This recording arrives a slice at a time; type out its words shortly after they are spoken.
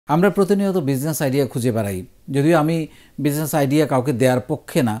আমরা প্রতিনিয়ত business idea খুঁজে বেড়াই, যদিও আমি বিজনেস আইডিয়া কাউকে দেওয়ার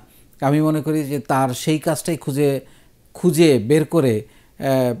পক্ষে না। আমি মনে করি যে তার সেই কাজটাই খুঁজে বের করে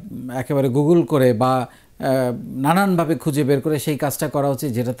একেবারে গুগল করে বা নানানভাবে খুঁজে বের করে সেই কাজটা করা উচিত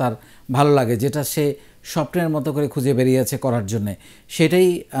যেটা তার ভালো লাগে, যেটা সে স্বপ্নের মতো করে খুঁজে বেরিয়েছে করার জন্যে, সেটাই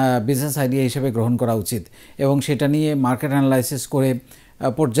বিজনেস আইডিয়া হিসেবে গ্রহণ করা উচিত এবং সেটা নিয়ে মার্কেট অ্যানালাইসিস করে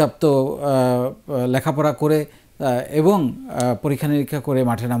পর্যাপ্ত লেখাপড়া করে এবং পরীক্ষা নিরীক্ষা করে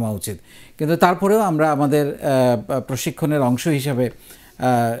মাঠে নামা উচিত। কিন্তু তারপরেও আমরা আমাদের প্রশিক্ষণের অংশ হিসাবে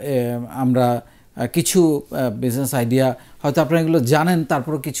আমরা কিছু বিজনেস আইডিয়া, হয়তো আপনারা এগুলো জানেন,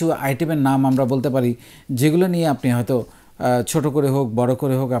 তারপরও কিছু আইটেমের নাম আমরা বলতে পারি যেগুলো নিয়ে আপনি হয়তো ছোট করে হোক বড়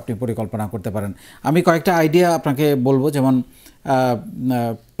করে হোক আপনি পরিকল্পনা করতে পারেন। আমি কয়েকটা আইডিয়া আপনাকে বলবো, যেমন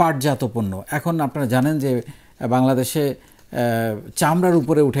পাটজাত পণ্য। এখন আপনারা জানেন যে বাংলাদেশে চামড়ার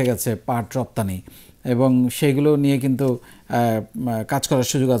উপরে উঠে গেছে পাট রপ্তানি, এবং সেইগুলো নিয়ে কিন্তু কাজ করার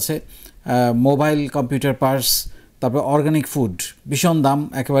সুযোগ আছে। মোবাইল, কম্পিউটার পার্টস, তারপর অর্গানিক ফুড, ভীষণ দাম,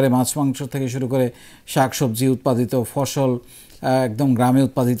 একেবারে মাছ মাংস থেকে শুরু করে শাক সবজি উৎপাদিত ফসল একদম গ্রামে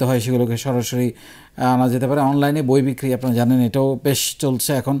উৎপাদিত হয়, সেগুলোকে সরাসরি আনা যেতে পারে। অনলাইনে বই বিক্রি আপনারা জানেন, এটাও বেশ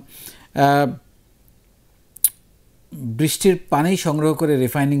চলছে এখন। বৃষ্টির পানি সংগ্রহ করে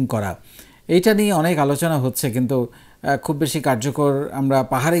রিফাইনিং করা, এইটা নিয়ে অনেক আলোচনা হচ্ছে, কিন্তু খুব বেশি কার্যকর আমরা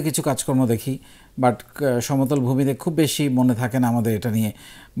পাহাড়ে কিছু কাজকর্ম দেখি, বাট সমতল ভূমিতে খুব বেশি মনে থাকে না আমাদের এটা নিয়ে।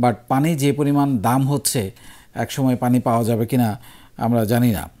 বাট পানি যে পরিমাণ দাম হচ্ছে, একসময় পানি পাওয়া যাবে কিনা আমরা জানি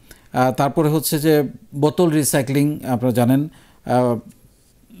না। তারপরে হচ্ছে যে বোতল রিসাইক্লিং আপনারা জানেন।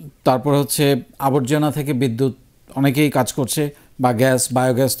 তারপরে হচ্ছে আবর্জনা থেকে বিদ্যুৎ, অনেকেই কাজ করছে, বা গ্যাস,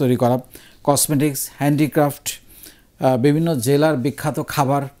 বায়োগ্যাস তৈরি করা। কসমেটিক্স, হ্যান্ডিক্রাফট, বিভিন্ন জেলার বিখ্যাত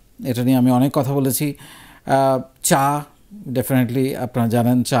খাবার, এটা নিয়ে আমি অনেক কথা বলেছি। চা, ডেফিনেটলি আপনারা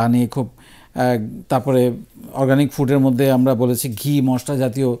জানেন চা নিয়ে খুব। তারপরে অর্গানিক ফুডের মধ্যে আমরা বলেছি ঘি, মশলা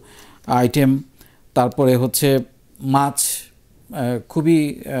জাতীয় আইটেম। তারপরে হচ্ছে মাছ, খুবই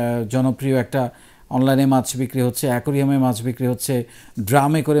জনপ্রিয় একটা, অনলাইনে মাছ বিক্রি হচ্ছে, অ্যাকোরিয়ামে মাছ বিক্রি হচ্ছে,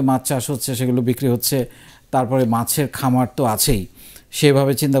 ড্রামে করে মাছ চাষ হচ্ছে, সেগুলো বিক্রি হচ্ছে। তারপরে মাছের খামার তো আছেই,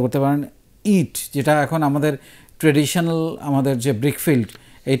 সেভাবে চিন্তা করতে পারেন। ইট, যেটা এখন আমাদের ট্রেডিশনাল, আমাদের যে ব্রিকফিল্ড,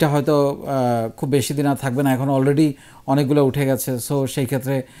 এইটা হয়তো খুব বেশি দিন আর থাকবে না, এখন অলরেডি অনেকগুলো উঠে গেছে। সো সেই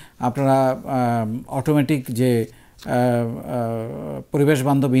ক্ষেত্রে আপনারা অটোমেটিক যে পরিবেশ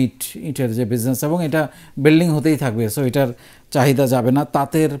বান্ধব ইটের যে বিজনেস, এবং এটা বিল্ডিং হতেই থাকবে, সো এটার চাহিদা যাবে না।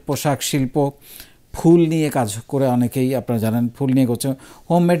 তাঁতের পোশাক শিল্প, ফুল নিয়ে কাজ করে অনেকেই আপনারা জানেন, ফুল নিয়ে করছে।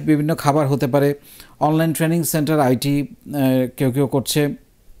 হোমমেড বিভিন্ন খাবার হতে পারে। অনলাইন ট্রেনিং সেন্টার, আইটি কেউ করছে।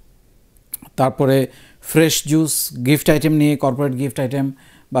 তারপরে ফ্রেশ জুস, গিফট আইটেম নিয়ে, কর্পোরেট গিফট আইটেম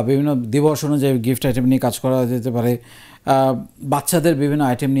বা বিভিন্ন দিবস অনুযায়ী গিফট আইটেম নিয়ে কাজ করা যেতে পারে। বাচ্চাদের বিভিন্ন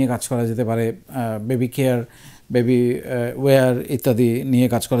আইটেম নিয়ে কাজ করা যেতে পারে, বেবি কেয়ার, বেবি ওয়্যার ইত্যাদি নিয়ে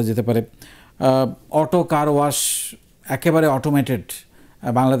কাজ করা যেতে পারে। অটো কার ওয়াশ, একেবারে অটোমেটেড,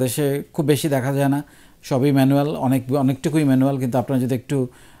 বাংলাদেশে খুব বেশি দেখা যায় না, সবই ম্যানুয়াল, অনেকটুকুই ম্যানুয়াল, কিন্তু আপনারা যদি একটু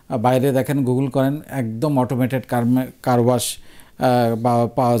বাইরে দেখেন, গুগল করেন, একদম অটোমেটেড কার ওয়াশ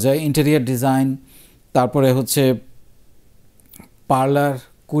পাওয়া যায়। ইন্টেরিয়ার ডিজাইন, তারপরে হচ্ছে পার্লার,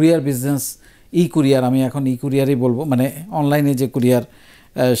 কুরিয়ার বিজনেস, ই কুরিয়ার, আমি এখন ই কুরিয়ারই বলবো, মানে অনলাইনে যে কুরিয়ার,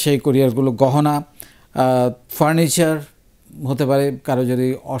 সেই কুরিয়ারগুলো। গহনা, ফার্নিচার হতে পারে, কারো যদি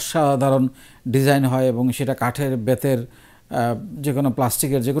অসাধারণ ডিজাইন হয় এবং সেটা কাঠের, বেতের, যে কোনো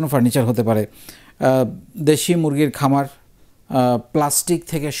প্লাস্টিকের যে কোনো ফার্নিচার হতে পারে। দেশি মুরগির খামার, প্লাস্টিক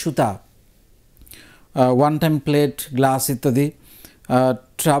থেকে সুতা, ওয়ান টাইম প্লেট, গ্লাস ইত্যাদি।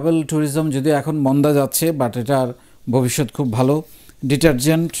 ট্রাভেল ট্যুরিজম, যদিও এখন মন্দা যাচ্ছে, বাট এটার ভবিষ্যৎ খুব ভালো।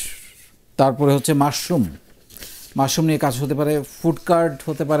 ডিটারজেন্ট, তারপরে হচ্ছে মাশরুম নিয়ে কাজ হতে পারে। ফুড কার্ট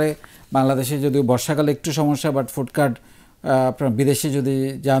হতে পারে, বাংলাদেশে যদিও বর্ষাকালে একটু সমস্যা, বাট ফুড কার্ট আপনার বিদেশে যদি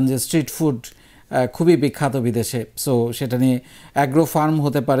যান, যে স্ট্রিট ফুড খুবই বিখ্যাত বিদেশে, সো সেটা নিয়ে। অ্যাগ্রো ফার্ম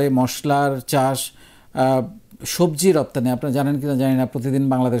হতে পারে, মশলার চাষ, সবজি রপ্তানি। আপনারা জানেন কিনা জানি না, প্রতিদিন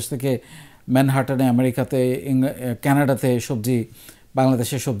বাংলাদেশ থেকে ম্যানহাটনে, আমেরিকাতে, কানাডাতে সবজি,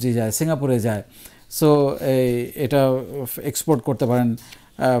 বাংলাদেশের সবজি যায়, সিঙ্গাপুরে যায়, সো এটা এক্সপোর্ট করতে পারেন।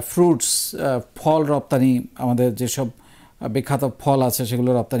 ফ্রুটস, ফল রপ্তানি, আমাদের যেসব বিখ্যাত ফল আছে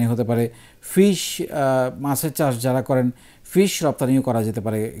সেগুলো রপ্তানি হতে পারে। ফিশ, মাছের চাষ যারা করেন, ফিশ রপ্তানিও করা যেতে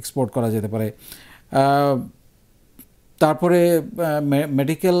পারে, এক্সপোর্ট করা যেতে পারে। তারপরে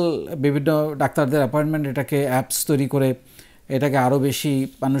মেডিকেল, বিভিন্ন ডাক্তারদের অ্যাপয়েন্টমেন্ট, এটাকে অ্যাপস তৈরি করে এটাকে আরও বেশি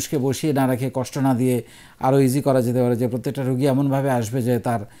মানুষকে বসিয়ে না রেখে, কষ্ট না দিয়ে আরও ইজি করা যেতে পারে, যে প্রত্যেকটা রোগী এমনভাবে আসবে যে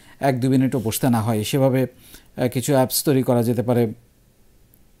তার 1-2 মিনিটও বসতে না হয়, সেভাবে কিছু অ্যাপস তৈরি করা যেতে পারে।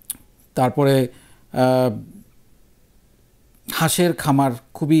 তারপরে হাঁসের খামার,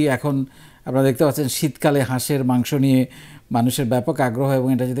 খুবই এখন আপনারা দেখতে পাচ্ছেন শীতকালে হাঁসের মাংস নিয়ে মানুষের ব্যাপক আগ্রহ এবং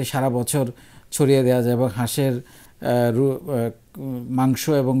এটা যদি সারা বছর ছড়িয়ে দেওয়া যায় এবং হাঁসের মাংস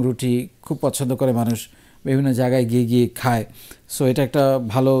এবং রুটি খুব পছন্দ করে মানুষ, বিভিন্ন জায়গায় গিয়ে গিয়ে খায়। সো এটা একটা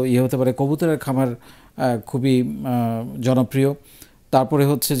ভালো হতে পারে। কবুতরের খামার খুবই জনপ্রিয়। তারপরে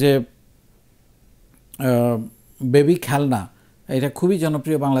হচ্ছে যে বেবি খেলনা, এটা খুবই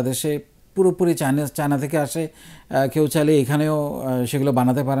জনপ্রিয় বাংলাদেশে, পুরোপুরি চায়না থেকে আসে। কেউ চাইলে এখানেও সেগুলো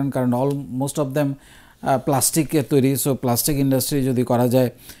বানাতে পারেন, কারণ মোস্ট অফ দ্যাম প্লাস্টিকের তৈরি। সো প্লাস্টিক ইন্ডাস্ট্রি যদি করা যায়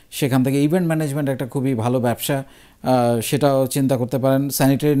সেখান থেকে, ইভেন্ট ম্যানেজমেন্ট একটা খুবই ভালো ব্যবসা, সেটাও চিন্তা করতে পারেন।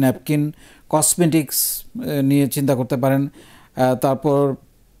 স্যানিটারি ন্যাপকিন, কসমেটিক্স নিয়ে চিন্তা করতে পারেন। তারপর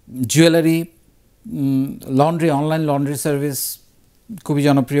jewellery, laundry, online laundry service খুবই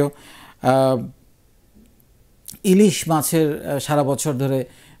জনপ্রিয়। ইলিশ মাছের সারা বছর ধরে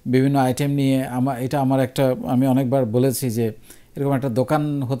বিভিন্ন আইটেম নিয়ে এটা আমার একটা, আমি অনেকবার বলেছি যে এরকম একটা দোকান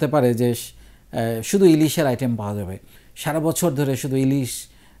হতে পারে যে শুধু ইলিশের আইটেম পাওয়া যাবে সারা বছর ধরে, শুধু ইলিশ,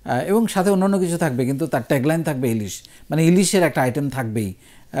 এবং সাথে অন্যান্য কিছু থাকবে, কিন্তু তার ট্যাগলাইন থাকবে ইলিশ, মানে ইলিশের একটা আইটেম থাকবেই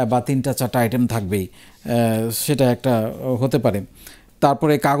বা 3-4টা আইটেম থাকবেই, সেটা একটা হতে পারে।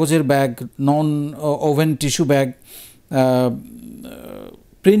 তারপরে কাগজের bag, non woven tissue bag,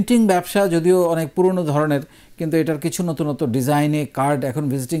 printing ব্যবসা যদিও অনেক পুরনো ধরনের, কিন্তু এটার কিছু নতুনত্ব ডিজাইনে কার্ড, এখন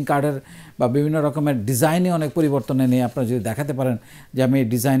ভিজিটিং কার্ডের বা বিভিন্ন রকমের ডিজাইনে অনেক পরিবর্তন এনে আপনারা যদি দেখাতে পারেন যে আমি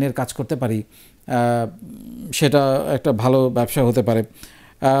ডিজাইনের কাজ করতে পারি, সেটা একটা ভালো ব্যবসা হতে পারে।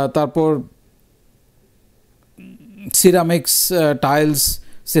 তারপর সিরামিক্স, টাইলস,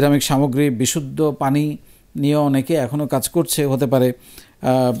 সিরামিক সামগ্রী, বিশুদ্ধ পানি নিয়েও অনেকে এখনও কাজ করছে, হতে পারে।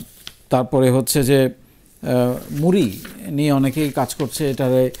 তারপরে হচ্ছে যে মুড়ি নিয়ে অনেকেই কাজ করছে,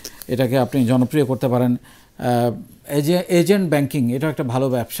 এটাকে আপনি জনপ্রিয় করতে পারেন। এজেন্ট ব্যাংকিং, এটা একটা ভালো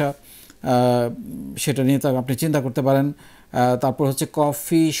ব্যবসা, সেটা নিয়ে আপনি চিন্তা করতে পারেন। তারপর হচ্ছে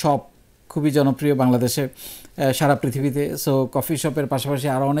কফি শপ, খুবই জনপ্রিয় বাংলাদেশে, সারা পৃথিবীতে। সো কফি শপের পাশাপাশি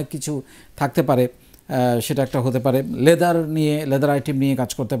আরও অনেক কিছু থাকতে পারে, সেটা একটা হতে পারে। লেদার আইটেম নিয়ে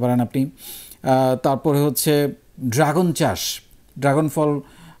কাজ করতে পারেন আপনি। তারপরে হচ্ছে ড্রাগন চাষ, ড্রাগন ফল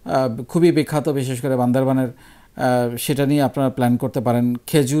খুবই বিখ্যাত, বিশেষ করে বান্দরবানের, সেটা নিয়ে আপনারা প্ল্যান করতে পারেন।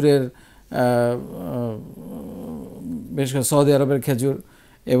 খেজুরের, বিশেষ করে সৌদি আরবের খেজুর,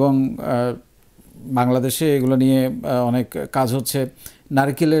 এবং বাংলাদেশে এগুলো নিয়ে অনেক কাজ হচ্ছে।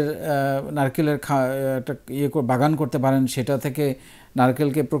 নারকেলের একটা বাগান করতে পারেন, সেটা থেকে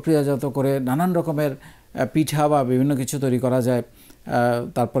নারকেলকে প্রক্রিয়াজাত করে নানান রকমের পিঠা বা বিভিন্ন কিছু তৈরি করা যায়।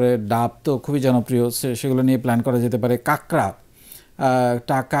 তারপরে ডাব তো খুবই জনপ্রিয়, সেগুলো নিয়ে প্ল্যান করা যেতে পারে। কাঁকড়া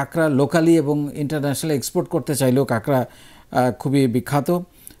লোকালি এবং ইন্টারন্যাশনালি এক্সপোর্ট করতে চাইলেও কাঁকড়া খুবই বিখ্যাত।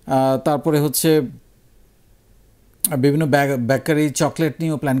 তারপরে হচ্ছে বিভিন্ন বেকারি, চকলেট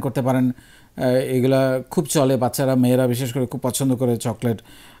নিয়েও প্ল্যান করতে পারেন, এগুলা খুব চলে, বাচ্চারা, মেয়েরা বিশেষ করে খুব পছন্দ করে চকলেট।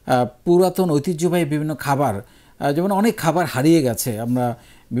 পুরাতন ঐতিহ্যবাহী বিভিন্ন খাবার, যেমন অনেক খাবার হারিয়ে গেছে, আমরা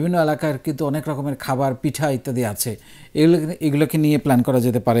বিভিন্ন এলাকার কিন্তু অনেক রকমের খাবার, পিঠা ইত্যাদি আছে, এগুলোকে নিয়ে প্ল্যান করা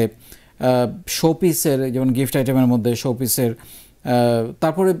যেতে পারে। শোপিসের, যেমন গিফট আইটেমের মধ্যে শোপিসের।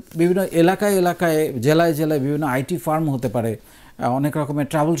 তারপরে বিভিন্ন এলাকায় জেলায় বিভিন্ন আইটি ফার্ম হতে পারে, অনেক রকমের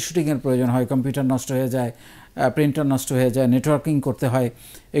ট্রাভেল শুটিংয়ের প্রয়োজন হয়, কম্পিউটার নষ্ট হয়ে যায়, প্রিন্টার নষ্ট হয়ে যায়, নেটওয়ার্কিং করতে হয়,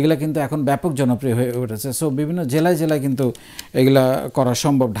 এগুলা কিন্তু এখন ব্যাপক জনপ্রিয় হয়ে উঠেছে। সো বিভিন্ন জেলায় কিন্তু এগুলা করা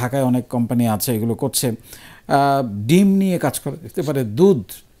সম্ভব। ঢাকায় অনেক কোম্পানি আছে এগুলো করছে। ডিম নিয়ে কাজ করতে পারে। দুধ,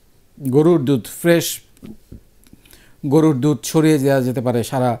 গরুর দুধ, ফ্রেশ গরুর দুধ ছড়িয়ে দেওয়া যেতে পারে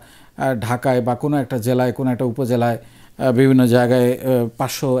সারা ঢাকায় বা কোনো একটা জেলায়, কোনো একটা উপজেলায়, বিভিন্ন জায়গায়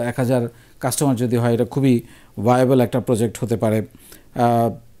 500-1000 কাস্টমার যদি হয়, এটা খুবই ভায়াবল একটা প্রজেক্ট হতে পারে।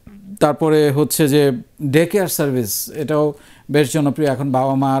 তারপরে হচ্ছে যে ডে কেয়ার সার্ভিস, এটাও বেশ জনপ্রিয় এখন।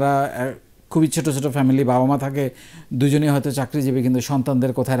 বাবা মারা খুবই ছোট ফ্যামিলি, বাবা মা থাকে, দুজনেই হয়তো চাকরিজীবী, কিন্তু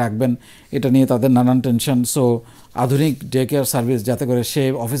সন্তানদের কোথায় রাখবেন এটা নিয়ে তাদের নানান টেনশন। সো আধুনিক ডে কেয়ার সার্ভিস, যাতে করে সে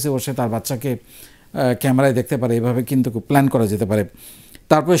অফিসে বসে তার বাচ্চাকে ক্যামেরায় দেখতে পারে, এভাবে কিন্তু প্ল্যান করা যেতে পারে।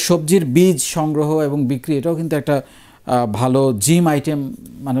 তারপরে সবজির বীজ সংগ্রহ এবং বিক্রি, এটাও কিন্তু একটা ভালো। জিম আইটেম,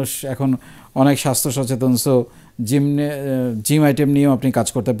 মানুষ এখন অনেক স্বাস্থ্য সচেতন, সো জিম আইটেম নিয়েও আপনি কাজ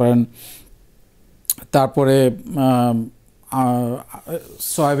করতে পারেন। তারপরে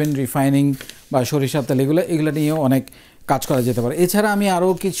সয়াবিন রিফাইনিং বা সরিষার তেল, এগুলো নিয়েও অনেক কাজ করা যেতে পারে। এছাড়া আমি আরও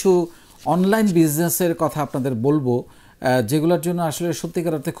কিছু অনলাইন বিজনেসের কথা আপনাদের বলবো, যেগুলোর জন্য আসলে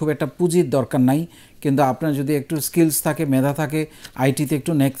সত্যিকার অর্থে খুব একটা পুঁজির দরকার নাই, কিন্তু আপনার যদি একটু স্কিলস থাকে, মেধা থাকে, আইটিতে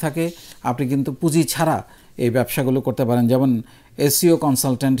একটু নেক থাকে, আপনি কিন্তু পুঁজি ছাড়া এই ব্যবসাগুলো করতে পারেন। যেমন এসইও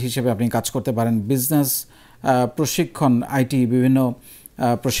কনসালট্যান্ট হিসেবে আপনি কাজ করতে পারেন, বিজনেস প্রশিক্ষণ, আইটি বিভিন্ন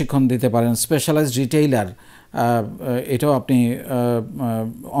প্রশিক্ষণ দিতে পারেন, স্পেশালাইজড রিটেইলার, এটাও আপনি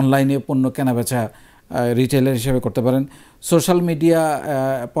অনলাইনে পণ্য কেনাবেচা রিটেইলার হিসেবে করতে পারেন। সোশ্যাল মিডিয়া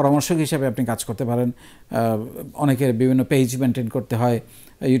পরামর্শক হিসেবে আপনি কাজ করতে পারেন। অনেকের বিভিন্ন পেজ মেনটেন করতে হয়,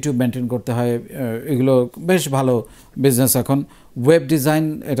 ইউটিউব মেনটেন করতে হয়, এগুলো বেশ ভালো বিজনেস এখন। ওয়েব ডিজাইন,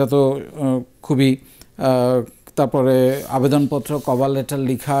 এটা তো খুবই, তারপরে আবেদনপত্র, কভার লেটার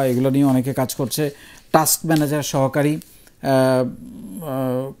লেখা, এগুলো নিয়ে অনেকে কাজ করছে। টাস্ক ম্যানেজার, সহকারী,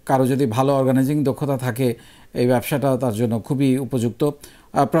 কারো যদি ভালো অর্গানাইজিং দক্ষতা থাকে এই ব্যবসাটা তার জন্য খুবই উপযুক্ত।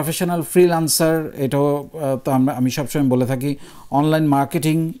 প্রফেশনাল ফ্রিল্যান্সার, এটাও তো আমি সবসময় বলে থাকি। অনলাইন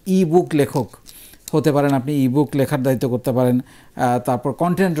মার্কেটিং, ই বুক লেখক হতে পারেন আপনি, ই বুক লেখার দায়িত্ব করতে পারেন। তারপর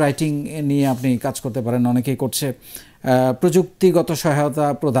কন্টেন্ট রাইটিং নিয়ে আপনি কাজ করতে পারেন, অনেকেই করছে। প্রযুক্তিগত সহায়তা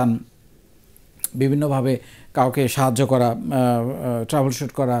প্রদান, বিভিন্নভাবে কাউকে সাহায্য করা, ট্রাভেল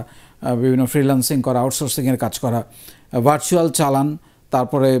শ্যুট করা, বিভিন্ন ফ্রিল্যান্সিং করা, আউটসোর্সিংয়ের কাজ করা, ভার্চুয়াল চালান,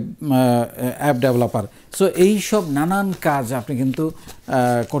 তারপরে অ্যাপ ডেভেলপার। সো এই সব নানান কাজ আপনি কিন্তু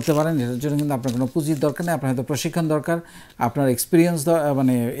করতে পারেন। এটার জন্য কিন্তু আপনার কোনো পুঁজির দরকার নেই, আপনার হয়তো প্রশিক্ষণ দরকার, আপনার এক্সপিরিয়েন্স,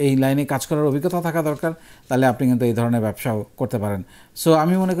 মানে এই লাইনে কাজ করার অভিজ্ঞতা থাকা দরকার, তাহলে আপনি কিন্তু এই ধরনের ব্যবসাও করতে পারেন। সো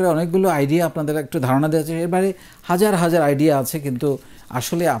আমি মনে করি অনেকগুলো আইডিয়া আপনাদের একটু ধারণা দিয়েছে, এর বাইরে হাজার হাজার আইডিয়া আছে, কিন্তু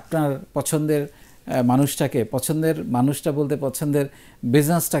আসলে আপনার পছন্দের মানুষটা বলতে পছন্দের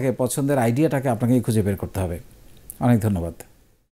বিজনেসটাকে, পছন্দের আইডিয়াটাকে আপনাকেই খুঁজে বের করতে হবে। অনেক ধন্যবাদ।